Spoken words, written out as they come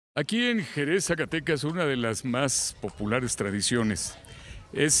Aquí en Jerez, Zacatecas, una de las más populares tradiciones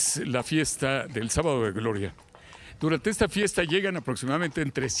es la fiesta del Sábado de Gloria. Durante esta fiesta llegan aproximadamente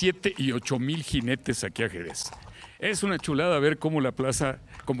entre 7 y 8 mil jinetes aquí a Jerez. Es una chulada ver cómo la plaza,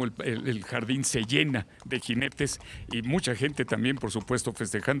 cómo el jardín se llena de jinetes y mucha gente también, por supuesto,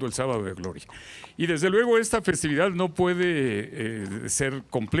 festejando el Sábado de Gloria. Y desde luego esta festividad no puede ser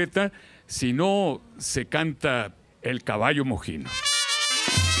completa si no se canta el caballo mojino.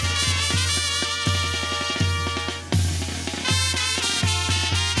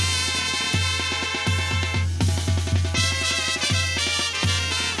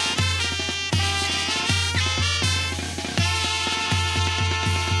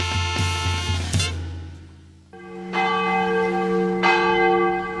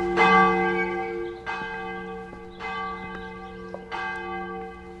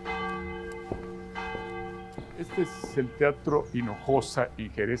 Este es el Teatro Hinojosa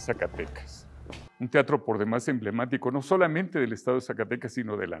en Jerez, Zacatecas. Un teatro por demás emblemático, no solamente del estado de Zacatecas,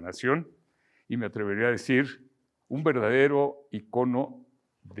 sino de la nación, y me atrevería a decir, un verdadero icono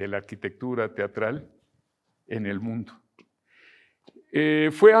de la arquitectura teatral en el mundo.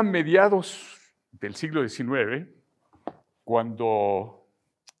 Fue a mediados del siglo XIX, cuando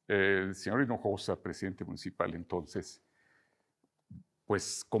el señor Hinojosa, presidente municipal entonces,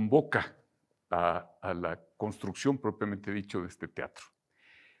 pues convoca a la construcción propiamente dicho de este teatro.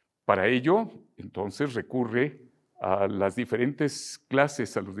 Para ello, entonces, recurre a las diferentes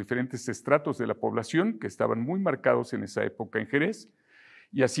clases, a los diferentes estratos de la población que estaban muy marcados en esa época en Jerez,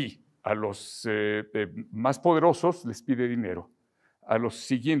 y así, a los más poderosos les pide dinero, a los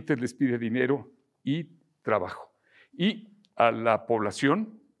siguientes les pide dinero y trabajo, y a la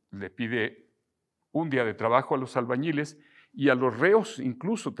población le pide un día de trabajo a los albañiles, y a los reos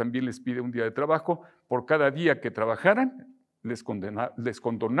incluso también les pide un día de trabajo. Por cada día que trabajaran, les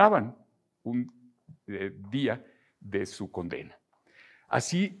condonaban un día de su condena.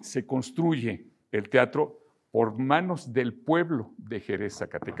 Así se construye el teatro por manos del pueblo de Jerez,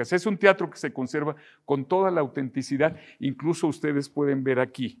 Zacatecas. Es un teatro que se conserva con toda la autenticidad. Incluso ustedes pueden ver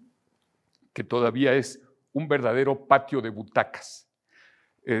aquí que todavía es un verdadero patio de butacas.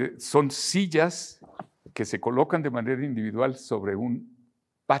 Son sillas que se colocan de manera individual sobre un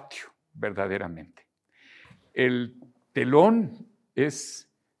patio, verdaderamente. El telón es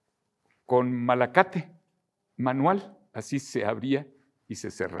con malacate manual, así se abría y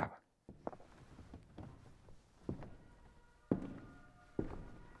se cerraba.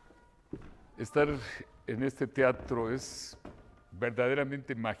 Estar en este teatro es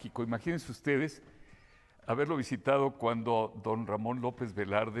verdaderamente mágico. Imagínense ustedes haberlo visitado cuando don Ramón López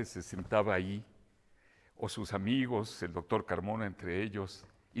Velarde se sentaba ahí, o sus amigos, el doctor Carmona entre ellos,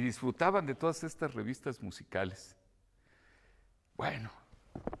 y disfrutaban de todas estas revistas musicales. Bueno,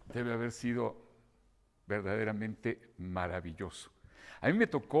 debe haber sido verdaderamente maravilloso. A mí me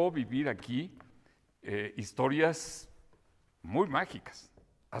tocó vivir aquí historias muy mágicas,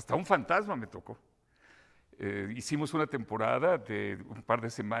 hasta un fantasma me tocó. Hicimos una temporada de un par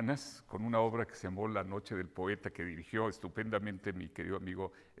de semanas con una obra que se llamó La Noche del Poeta, que dirigió estupendamente mi querido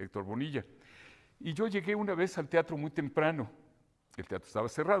amigo Héctor Bonilla. Y yo llegué una vez al teatro muy temprano. El teatro estaba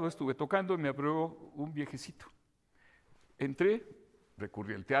cerrado, estuve tocando y me abrió un viejecito. Entré,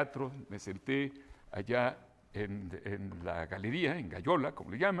 recurrí al teatro, me senté allá en la galería, en Gallola, como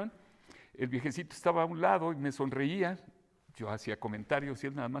le llaman. El viejecito estaba a un lado y me sonreía. Yo hacía comentarios y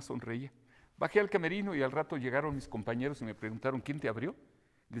él nada más sonreía. Bajé al camerino y al rato llegaron mis compañeros y me preguntaron, ¿quién te abrió?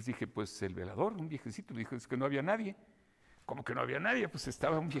 Les dije, pues el velador, un viejecito. Me dijo, es que no había nadie. ¿Cómo que no había nadie? Pues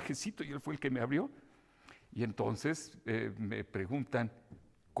estaba un viejecito y él fue el que me abrió. Y entonces me preguntan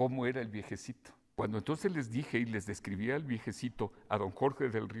cómo era el viejecito. Cuando entonces les dije y les describí al viejecito, a don Jorge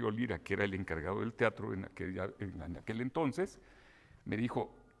del Río Lira, que era el encargado del teatro en aquel entonces, me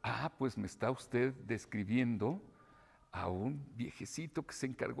dijo, pues me está usted describiendo a un viejecito que se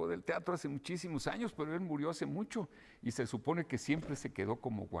encargó del teatro hace muchísimos años, pero él murió hace mucho y se supone que siempre se quedó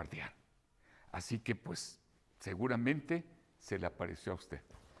como guardián. Así que pues seguramente se le apareció a usted.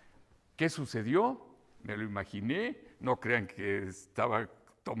 ¿Qué sucedió? Me lo imaginé, no crean que estaba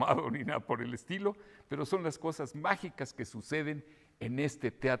tomado ni nada por el estilo, pero son las cosas mágicas que suceden en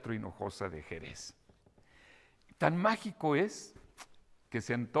este Teatro Hinojosa de Jerez. Tan mágico es que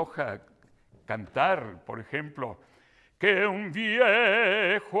se antoja cantar, por ejemplo, que un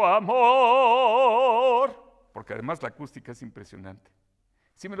viejo amor, porque además la acústica es impresionante.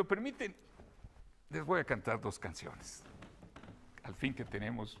 Si me lo permiten, les voy a cantar dos canciones, al fin que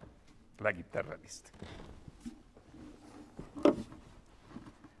tenemos la guitarra lista.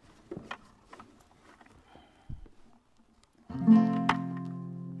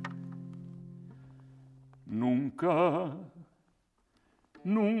 Nunca,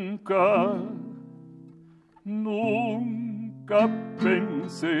 nunca, nunca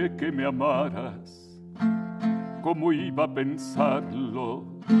pensé que me amaras. ¿Cómo iba a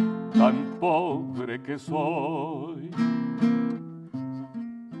pensarlo, tan pobre que soy?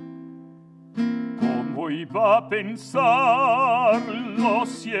 ¿Cómo iba a pensarlo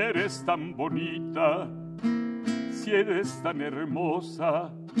si eres tan bonita, si eres tan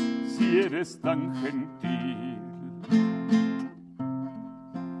hermosa, si eres tan gentil?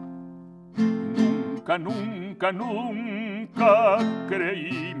 Nunca, nunca, nunca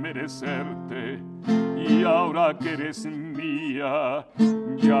creí merecerte, y ahora que eres mía,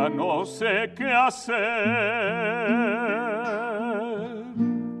 ya no sé qué hacer.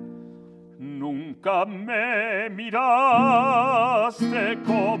 Nunca me miraste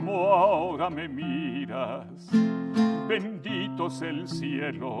como ahora me miras. Bendito sea el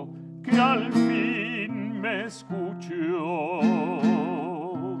cielo que al fin me escuchó.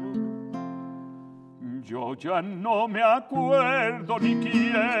 Yo ya no me acuerdo ni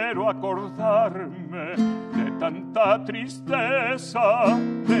quiero acordarme de tanta tristeza,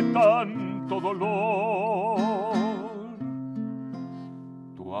 de tanto dolor.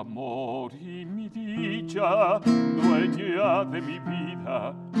 Tu amor y mi dicha, dueña de mi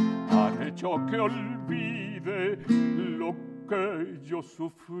vida, han hecho que olvide lo que yo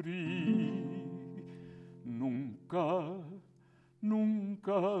sufrí. Nunca,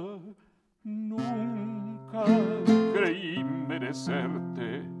 nunca, nunca creí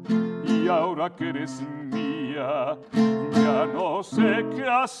merecerte, y ahora que eres mía, ya no sé qué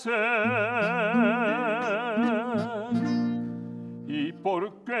hacer. Y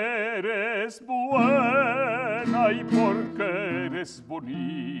porque eres buena y porque eres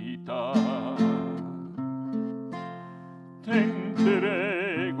bonita, te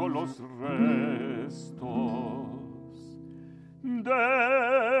entrego los restos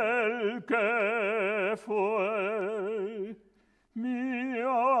del que fue mi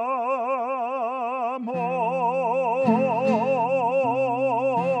amor.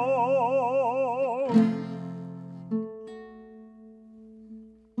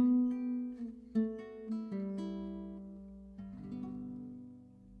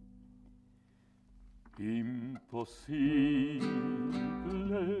 Imposible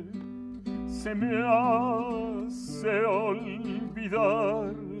se me hace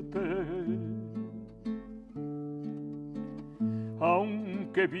olvidarte,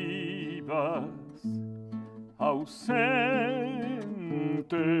 aunque vivas ausente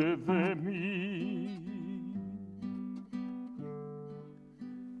de mí,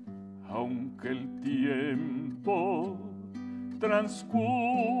 aunque el tiempo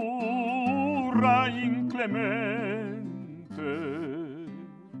transcurra inclemente,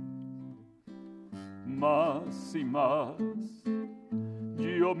 más y más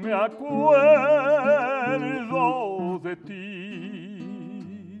yo me acuerdo de ti.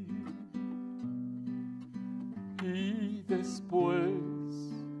 Y después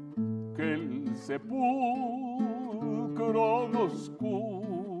que el sepulcro nos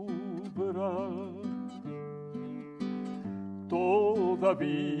cubra,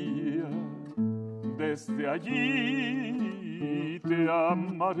 todavía desde allí te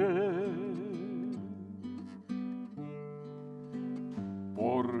amaré.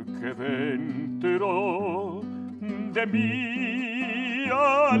 Porque dentro de mi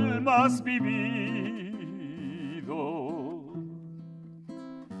alma has vivido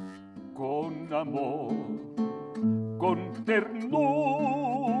con amor, con ternura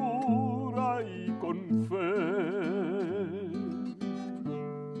y con fe.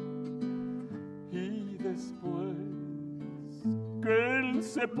 Y después que el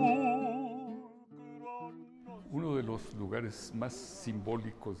sepulcro... Uno de los lugares más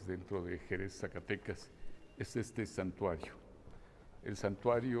simbólicos dentro de Jerez, Zacatecas, es este santuario. El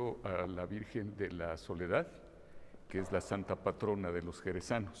santuario a la Virgen de la Soledad, que es la santa patrona de los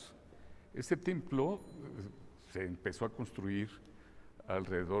jerezanos. Este templo se empezó a construir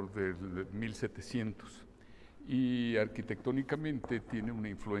alrededor del 1700 y arquitectónicamente tiene una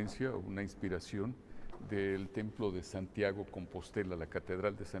influencia o una inspiración del templo de Santiago Compostela, la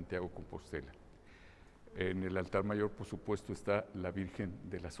Catedral de Santiago Compostela. En el altar mayor, por supuesto, está la Virgen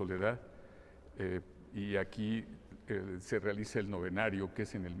de la Soledad, y aquí se realiza el novenario, que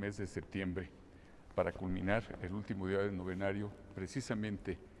es en el mes de septiembre, para culminar el último día del novenario,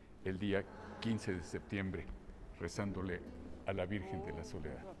 precisamente el día 15 de septiembre, rezándole a la Virgen de la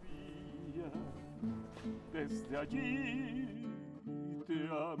Soledad. Desde allí te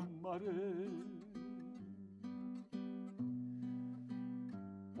amaré,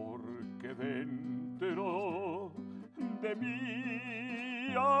 porque dentro de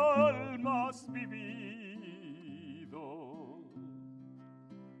mi alma has vivido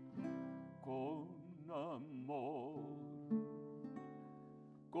con amor,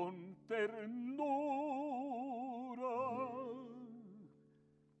 con ternura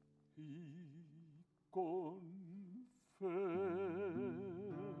y con fe.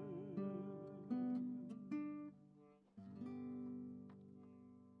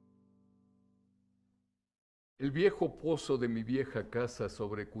 El viejo pozo de mi vieja casa,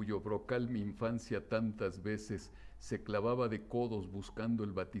 sobre cuyo brocal mi infancia tantas veces se clavaba de codos buscando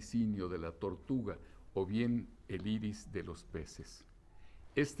el vaticinio de la tortuga o bien el iris de los peces.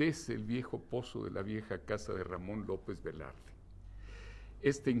 Este es el viejo pozo de la vieja casa de Ramón López Velarde.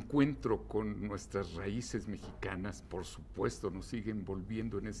 Este encuentro con nuestras raíces mexicanas, por supuesto, nos sigue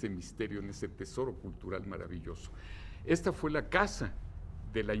envolviendo en ese misterio, en ese tesoro cultural maravilloso. Esta fue la casa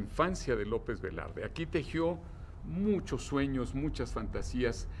de la infancia de López Velarde. Aquí tejió muchos sueños, muchas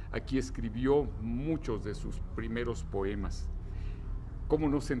fantasías. Aquí escribió muchos de sus primeros poemas. ¿Cómo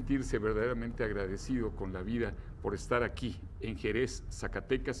no sentirse verdaderamente agradecido con la vida por estar aquí, en Jerez,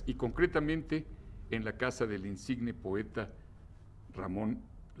 Zacatecas, y concretamente en la casa del insigne poeta Ramón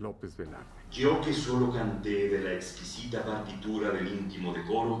López Velarde? Yo que solo canté de la exquisita partitura del íntimo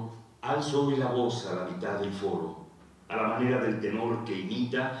decoro, alzo hoy la voz a la mitad del foro, a la manera del tenor que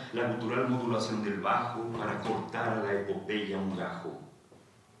imita la gutural modulación del bajo para cortar a la epopeya un gajo.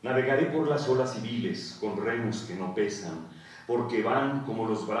 Navegaré por las olas civiles con remos que no pesan, porque van como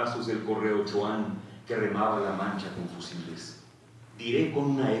los brazos del correo Choán que remaba la Mancha con fusiles. Diré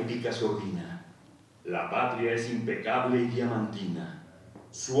con una épica sordina: la patria es impecable y diamantina.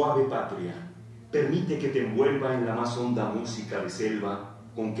 Suave patria, permite que te envuelva en la más honda música de selva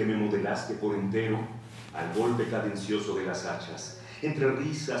con que me modelaste por entero al golpe cadencioso de las hachas, entre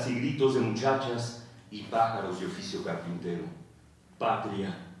risas y gritos de muchachas y pájaros de oficio carpintero.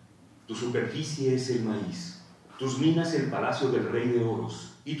 Patria, tu superficie es el maíz, tus minas el palacio del rey de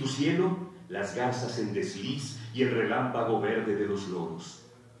oros, y tu cielo las garzas en desliz y el relámpago verde de los loros.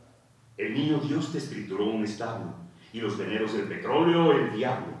 El niño Dios te escrituró un establo, y los veneros del petróleo el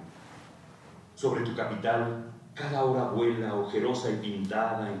diablo. Sobre tu capital cada hora vuela ojerosa y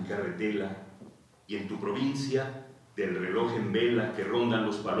pintada en carretela, y en tu provincia, del reloj en vela que rondan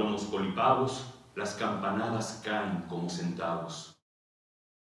los palomos colipavos, las campanadas caen como centavos.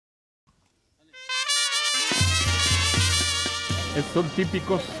 Son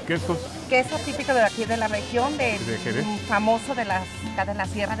típicos quesos. Queso típico de aquí de la región, de Jerez, famoso de la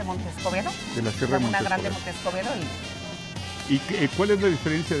Sierra de Montescobedo. De la Sierra de Una Montescobedo. grande Montescobedo. ¿Y cuál es la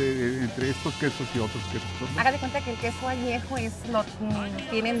diferencia entre estos quesos y otros quesos? Haga de cuenta que el queso añejo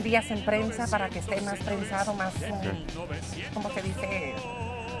tienen días en prensa para que esté más prensado, más, ¿cómo se dice?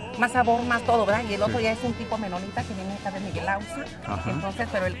 Más sabor, más todo, ¿verdad? Y el otro ya es un tipo menonita que viene acá de Miguel Ausa. Entonces,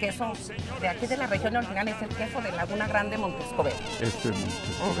 pero el queso de aquí de la región original es el queso de Laguna Grande Montescobedo.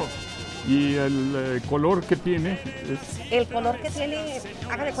 ¿Y el color que tiene? El color que tiene,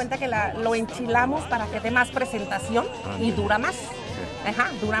 haga de cuenta que lo enchilamos para que dé más presentación y dura más.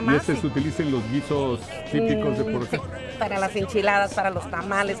 Ajá, dura más. ¿Y se utilizan los guisos típicos de por acá? Sí, para las enchiladas, para los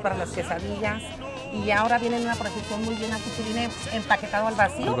tamales, para las quesadillas. Y ahora viene en una procesión muy bien, así que viene empaquetado al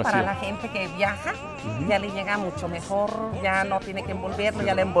vacío para la gente que viaja. Ya le llega mucho mejor, ya no tiene que envolverlo,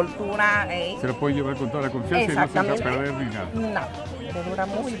 ya la envoltura. Se lo puede llevar con toda la confianza y no se echa a perder ni nada. No, le dura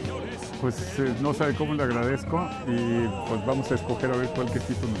muy bien. Pues no sabe cómo le agradezco y pues vamos a escoger a ver cuál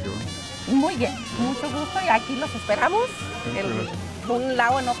quesito nos llevamos. Muy bien, mucho gusto y aquí los esperamos. Un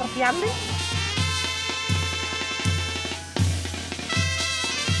lado en otro fiable.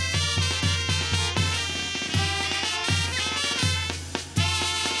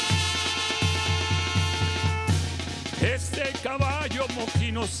 Este caballo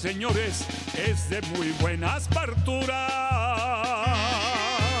moquino, señores, es de muy buenas parturas.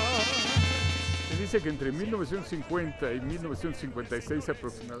 Se dice que entre 1950 y 1956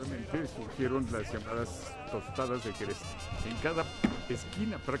 aproximadamente surgieron las llamadas tostadas de Jerez. En cada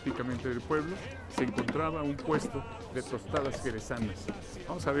esquina prácticamente del pueblo se encontraba un puesto de tostadas jerezanas.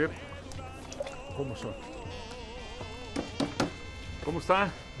 Vamos a ver cómo son. ¿Cómo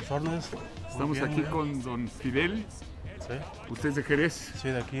está? Estamos bien, aquí con don Fidel. Sí. ¿Usted es de Jerez? Sí,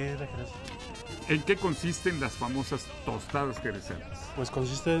 de aquí de Jerez. ¿En qué consisten las famosas tostadas jerezanas? Pues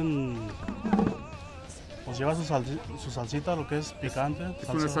consiste en... Pues lleva su salsita, lo que es picante. ¿Es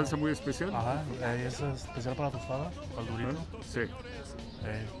una salsa muy especial? Ajá, es especial para la tostada, para el durito. Sí.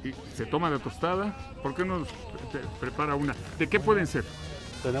 Y se toma la tostada. ¿Por qué no prepara una? ¿De qué pueden ser?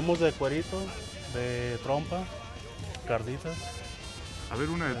 Tenemos de cuerito, de trompa, carditas. A ver,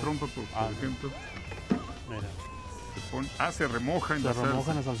 una de trompa, por ejemplo. Mira. Se remoja en Se la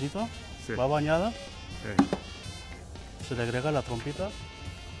remoja en la salsa. salsita, Sí. va bañada, Sí, se le agrega la trompita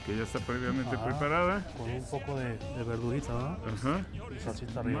que ya está previamente Ajá. preparada. con un poco de verdurita, ¿verdad? Ajá. Y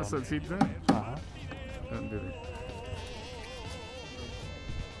salsita arriba. Más salsita. Ajá. Ándele.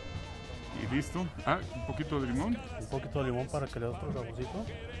 Y listo. Un poquito de limón. Un poquito de limón para que le dé otro saborcito.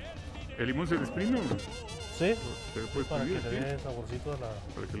 ¿El limón se exprime o no? Sí, Se lo puedes para que pedir le aquí, dé saborcito a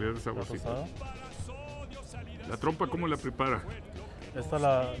para que le dé la saborcito. tostada. ¿La trompa cómo la prepara? Esta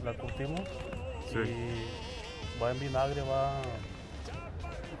la curtimos Sí. y va en vinagre, va...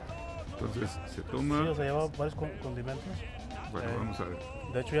 Entonces se Sí, toma. o sea, lleva varios condimentos. Bueno, vamos a ver.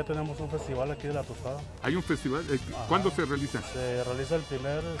 De hecho, ya tenemos un festival aquí de la tostada. ¿Hay un festival? ¿Cuándo se realiza? Se realiza el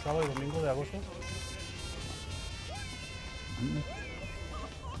primer sábado y domingo de agosto.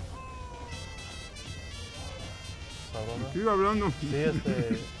 Sabrosa. Sigo hablando. Sí,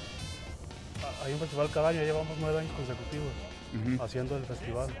 hay un festival cada año, llevamos 9 años consecutivos Ujú. haciendo el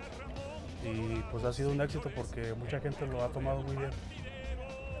festival. Y pues ha sido un éxito porque mucha gente lo ha tomado muy bien.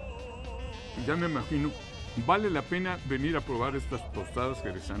 Ya me imagino. Vale la pena venir a probar estas tostadas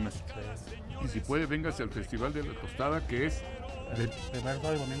jerezanas. Sí. Y si puede, véngase al Festival de la Tostada, que es El primer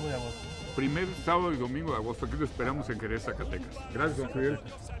sábado y domingo de agosto. primer sábado y domingo de agosto. Aquí lo esperamos en Jerez, Zacatecas. Gracias, don Javier.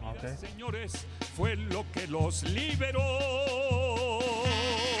 Ok. Señores, fue lo que los liberó.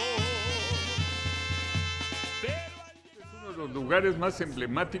 Es uno de los lugares más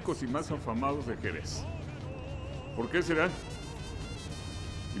emblemáticos y más afamados de Jerez. ¿Por qué será?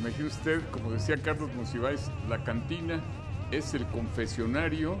 Imagine usted, como decía Carlos Monsiváis, la cantina es el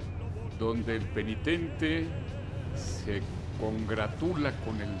confesionario donde el penitente se congratula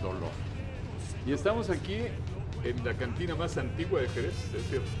con el dolor. Y estamos aquí en la cantina más antigua de Jerez, ¿es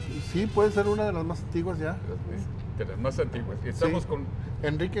cierto? Sí, puede ser una de las más antiguas ya. De las más antiguas. Y estamos Sí. con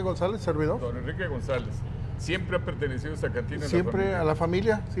Enrique González, servidor. don Enrique González. Siempre ha pertenecido a esta cantina. Siempre a a la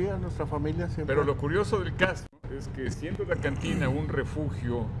familia, sí, a nuestra familia siempre. Pero lo curioso del caso es que siendo la cantina un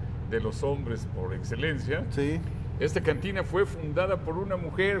refugio de los hombres por excelencia, Sí, esta cantina fue fundada por una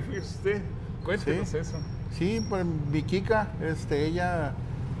mujer, fíjese usted. Cuéntenos Sí. eso. sí, pues mi Kika, ella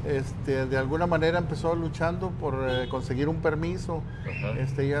de alguna manera empezó luchando por conseguir un permiso.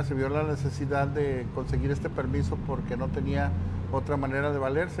 Ajá. Ella se vio la necesidad de conseguir este permiso porque no tenía otra manera de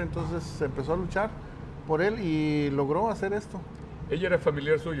valerse, entonces empezó a luchar por él y logró hacer esto. Ella era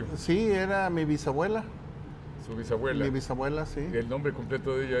familiar suyo, Sí, era mi bisabuela. su bisabuela. Mi bisabuela, sí. El nombre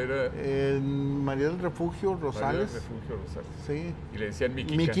completo de ella era María del Refugio María Rosales. Refugio Rosales. Sí. Y le decían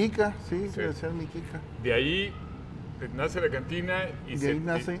Miquica. Mi Kika, sí, Sí. le decían mi Kika. De ahí nace la cantina y, De ahí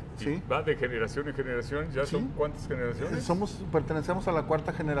nace, y sí. va de generación en generación. ¿Ya Sí. son cuántas generaciones? Pertenecemos a la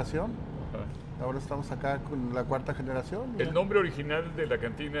cuarta generación. Ajá. Ahora estamos acá con la cuarta generación. El nombre original de la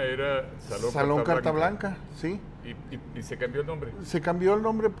cantina era Salón Carta Blanca, sí. Y se cambió el nombre. Se cambió el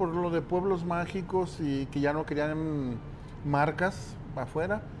nombre por lo de pueblos mágicos y que ya no querían marcas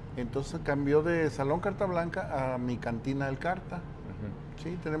afuera. Entonces cambió de Salón Carta Blanca a mi cantina del Carta. Ajá.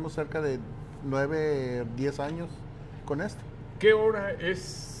 Sí, tenemos cerca de 9, 10 años con esto. ¿Qué hora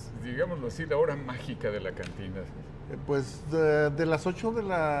es, digámoslo así, la hora mágica de la cantina? Pues de las 8 de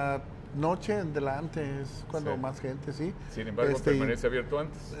la noche en adelante es cuando Sí. más gente, sí. Sin embargo, permanece abierto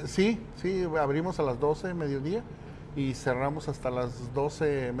antes. Sí, abrimos a las 12 mediodía y cerramos hasta las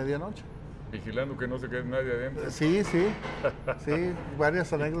 12 medianoche. Vigilando que no se quede nadie adentro. Sí, sí,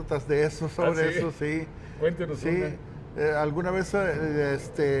 varias anécdotas de eso, sobre ¿sí? eso, sí. Cuéntenos Sí, una. alguna vez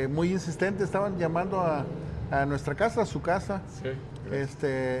muy insistente estaban llamando a nuestra casa, a su casa, Sí,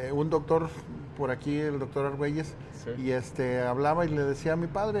 gracias. un doctor por aquí, el doctor Argüelles, Sí. y hablaba y le decía a mi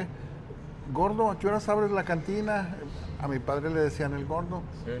padre, gordo, ¿a qué horas abres la cantina? A mi padre le decían el gordo.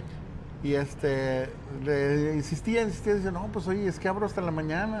 Sí. Y le insistía, dice, no, pues oye, es que abro hasta la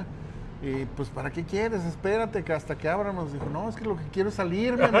mañana. Y pues, ¿para qué quieres? Espérate que hasta que abramos. Dijo, no, es que lo que quiero es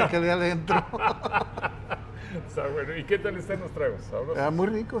salirme, me quedé adentro. Está bueno. ¿Y qué tal están los tragos? ¿Sabrosos? Muy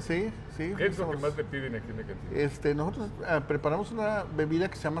rico, sí. ¿Qué es lo que más le piden aquí en la cantina? Nosotros preparamos una bebida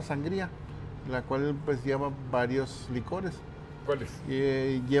que se llama sangría, la cual pues lleva varios licores. ¿Cuáles?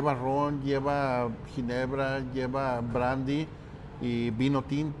 Lleva ron, lleva ginebra, lleva brandy y vino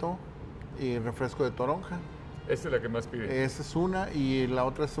tinto y refresco de toronja. Esta es la que más pide. Esa es una y la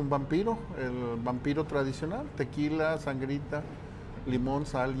otra es un vampiro, el vampiro tradicional, tequila, sangrita, limón,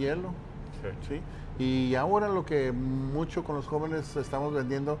 sal, hielo. Sí. ¿Sí? Y ahora lo que mucho con los jóvenes estamos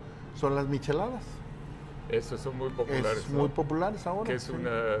vendiendo son las micheladas. Esos son muy populares. Es ¿no? muy populares ahora. Que es sí. una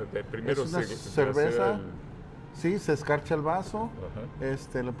de primero Es una se cerveza. hace Sí, se escarcha el vaso,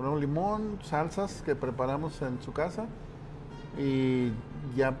 Ajá. le ponemos limón, salsas que preparamos en su casa y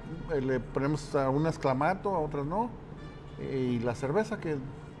ya le ponemos a unas clamato, a otras no, y la cerveza que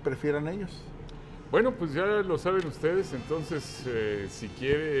prefieran ellos. Bueno, pues ya lo saben ustedes, entonces si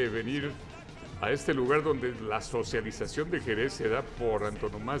quiere venir a este lugar donde la socialización de Jerez se da por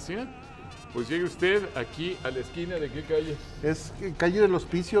antonomasia, pues llegue usted aquí a la esquina de ¿qué calle? Es calle del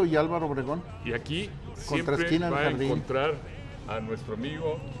Hospicio y Álvaro Obregón. Y aquí Contra siempre esquina del va a Jardín. encontrar a nuestro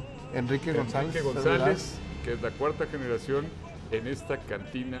amigo Enrique González, que es la cuarta generación en esta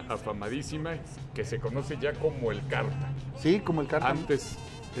cantina afamadísima que se conoce ya como el Carta. Sí, como el Carta. Antes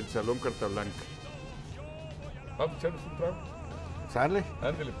el Salón Carta Blanca. Vamos a echarnos un trago. Sale.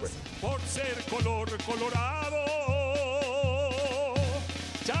 Ándele pues. Por ser color colorado,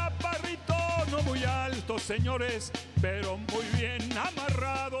 chaparrito no muy alto, señores, pero muy bien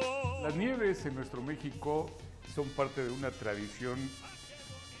amarrado. Las nieves en nuestro México son parte de una tradición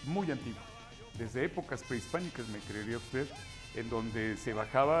muy antigua. Desde épocas prehispánicas, me creería usted, en donde se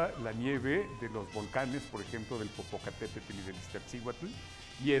bajaba la nieve de los volcanes, por ejemplo, del Popocatépetl y del Iztaccíhuatl,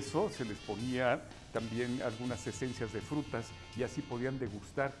 y eso se les ponía también algunas esencias de frutas, y así podían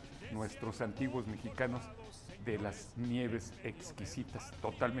degustar nuestros antiguos mexicanos de las nieves exquisitas,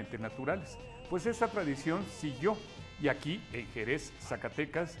 totalmente naturales. Pues esa tradición siguió, y aquí en Jerez,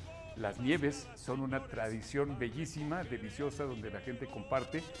 Zacatecas, las nieves son una tradición bellísima, deliciosa, donde la gente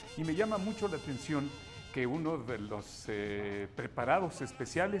comparte, y me llama mucho la atención que uno de los preparados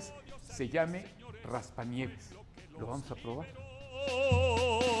especiales se llame raspanieves. Lo vamos a probar.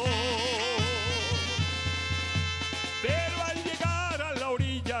 Pero al llegar a la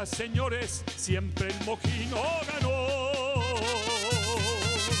orilla, señores, siempre el mojino ganó.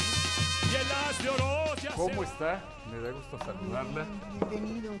 Y el as de oro ya ¿Cómo está? Me da gusto saludarla.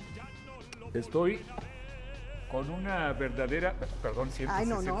 Bienvenido. Estoy con una verdadera, perdón, siéntese. Ay,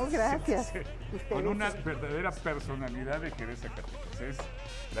 no, gracias. Siéntese. Ustedes. Con una verdadera personalidad de Jerez, Zacatecas. Es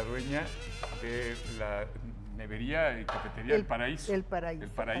la dueña de la nevería y cafetería El Paraíso. El Paraíso. El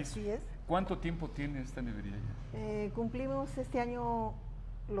Paraíso. Así es. ¿Cuánto tiempo tiene esta nevería ya? Cumplimos este año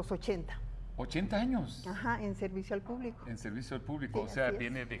los 80. 80 años. Ajá, en servicio al público. En servicio al público, Sí, o sea, así es.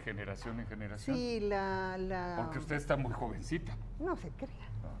 viene de generación en generación. Sí, Porque usted está muy jovencita. No se crea.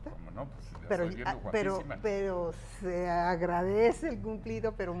 No, ¿cómo no? Pues ya Pero, estoy viendo pero, guapísima. pero se agradece el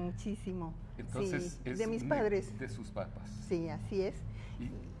cumplido, pero muchísimo. Entonces, sí, es de mis padres. de sus papás. Sí, así es.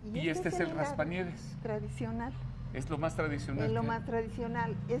 Y este es el legado raspanieves. tradicional. Es lo más tradicional. Es lo que más hay.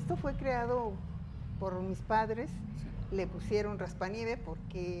 tradicional. Esto fue creado por mis padres. Sí. Le pusieron raspanieve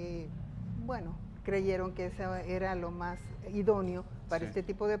porque, bueno, creyeron que eso era lo más idóneo para Sí. este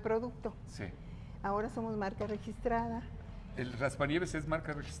tipo de producto. Sí. Ahora somos marca registrada. ¿El raspanieves es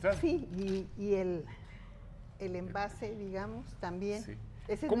marca registrada? Sí, y el envase, digamos, también. Sí.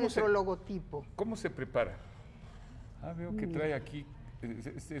 Ese es ¿Cómo nuestro se- logotipo. ¿Cómo se prepara? Ah, veo que trae aquí.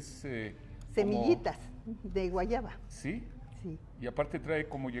 Semillitas de guayaba. ¿Sí? Sí. Y aparte trae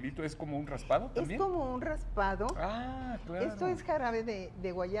como hielito, ¿es como un raspado también? Es como un raspado. Ah, claro. Esto es jarabe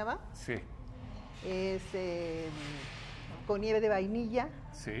de guayaba. Sí, Es con nieve de vainilla.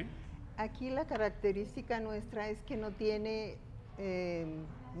 sí. Aquí la característica nuestra es que no tiene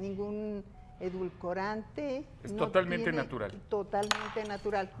ningún edulcorante. Es no totalmente tiene- natural. Totalmente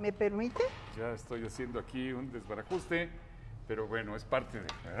natural. ¿Me permite? Ya estoy haciendo aquí un desbarajuste, pero bueno, es parte de,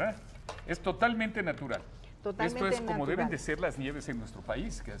 ¿verdad? Es totalmente natural. Totalmente Esto es como natural. deben de ser las nieves en nuestro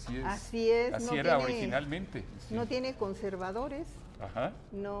país, que así es. Así es, Así no era tiene- originalmente. Sí. No tiene conservadores. Ajá.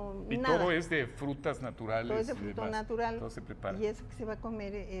 No, Y nada. todo es de frutas naturales. Todo es de y fruto demás. natural. Todo se prepara. Y eso que se va a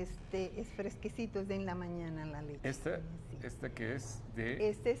comer es fresquecito, es de en la mañana la leche. Esta, Sí. esta que es de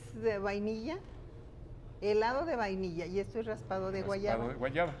Este es de vainilla, helado de vainilla, y esto es raspado de raspado guayaba. de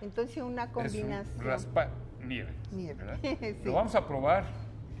guayaba. Entonces una Es combinación. un raspa nieve. Nieve. ¿verdad? Sí. Lo vamos a probar.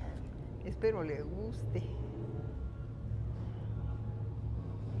 Espero le guste.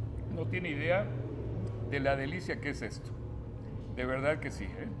 No tiene idea de la delicia que es esto. De verdad que sí.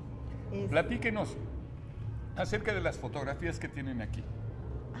 Es- Platíquenos acerca de las fotografías que tienen aquí.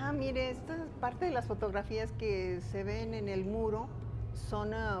 Mire, esta es parte de las fotografías que se ven en el muro.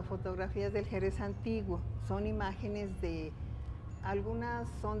 Son fotografías del Jerez antiguo. Son imágenes de, algunas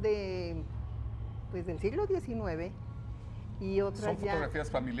son de, pues del siglo XIX y otras ¿Son ya.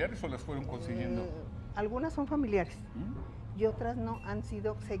 fotografías familiares o las fueron consiguiendo? Algunas son familiares ¿Mm? y otras no, han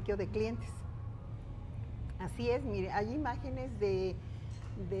sido obsequio de clientes. Así es, mire, hay imágenes de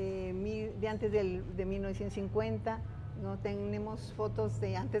antes de 1950, no tenemos fotos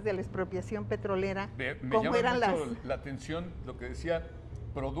de antes de la expropiación petrolera, Me cómo llama eran mucho las... la atención lo que decía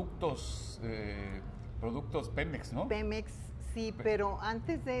productos Pemex, ¿no? Pemex, sí, pero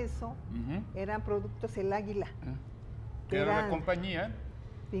antes de eso Ujú. eran productos El Águila, que era una compañía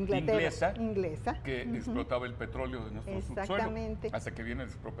inglesa que explotaba el petróleo de nuestro subsuelo, hasta que viene la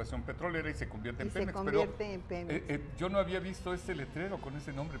expropiación petrolera y se convierte en Pemex. Yo no había visto este letrero con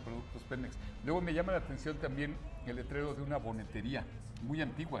ese nombre, Productos Pemex. Luego me llama la atención también el letrero de una bonetería muy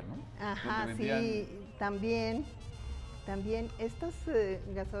antigua, ¿no? Ajá, vendían... sí, también estas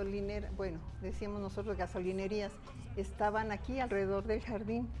gasolineras, bueno, decíamos nosotros gasolinerías, estaban aquí alrededor del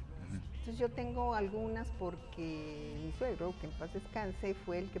jardín. Entonces yo tengo algunas porque mi suegro, que en paz descanse,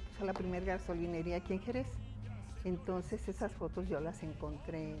 fue el que puso la primera gasolinería aquí en Jerez. Entonces esas fotos yo las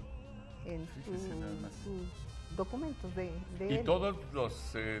encontré en sus documentos de él. ¿Y todos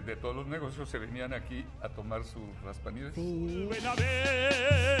los de todos los negocios se venían aquí a tomar sus raspaniles? Sí.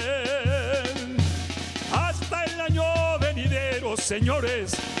 Hasta el año venidero,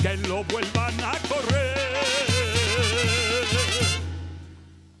 señores, que lo vuelvan a correr.